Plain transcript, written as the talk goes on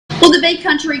Well, the big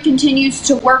country continues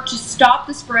to work to stop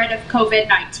the spread of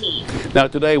COVID-19. Now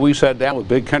today we sat down with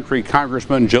big country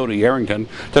Congressman Jodey Arrington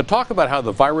to talk about how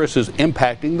the virus is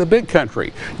impacting the big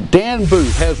country. Dan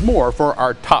Booth has more for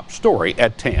our top story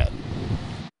at 10.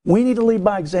 We need to lead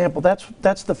by example.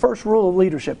 That's the first rule of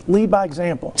leadership. Lead by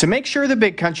example. To make sure the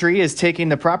big country is taking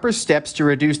the proper steps to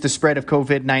reduce the spread of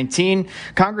COVID-19,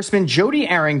 Congressman Jodey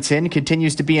Arrington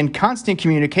continues to be in constant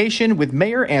communication with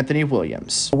Mayor Anthony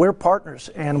Williams. We're partners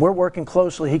and we're working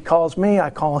closely. He calls me,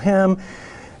 I call him.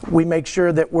 We make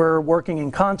sure that we're working in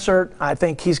concert. I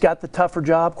think he's got the tougher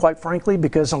job, quite frankly,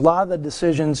 because a lot of the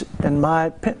decisions, in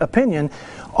my opinion,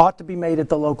 ought to be made at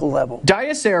the local level.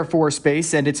 Dyess Air Force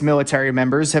Base and its military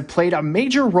members have played a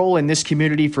major role in this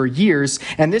community for years,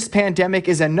 and this pandemic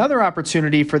is another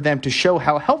opportunity for them to show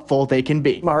how helpful they can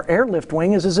be. Our airlift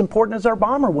wing is as important as our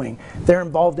bomber wing. They're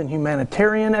involved in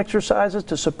humanitarian exercises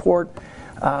to support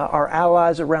our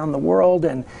allies around the world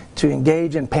and to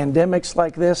engage in pandemics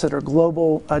like this that are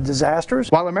global disasters.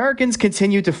 While Americans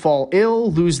continue to fall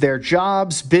ill, lose their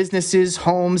jobs, businesses,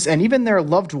 homes, and even their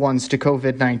loved ones to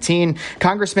COVID-19,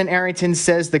 Congressman Arrington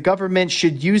says the government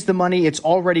should use the money it's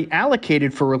already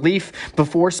allocated for relief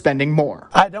before spending more.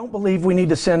 I don't believe we need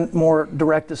to send more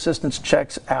direct assistance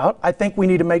checks out. I think we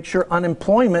need to make sure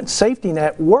unemployment safety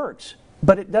net works,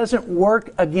 but it doesn't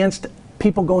work against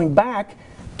people going back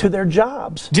to their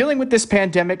jobs. Dealing with this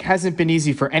pandemic hasn't been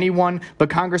easy for anyone, but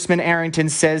Congressman Arrington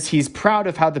says he's proud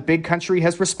of how the big country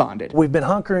has responded. We've been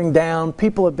hunkering down.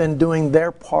 People have been doing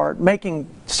their part, making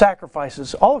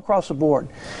sacrifices all across the board,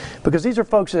 because these are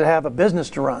folks that have a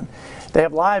business to run. They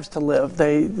have lives to live.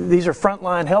 These are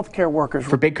frontline healthcare workers.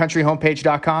 For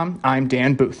BigCountryHomepage.com, I'm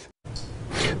Dan Booth.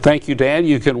 Thank you, Dan.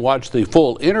 You can watch the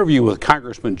full interview with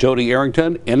Congressman Jodey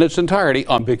Arrington in its entirety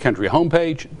on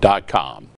BigCountryHomepage.com.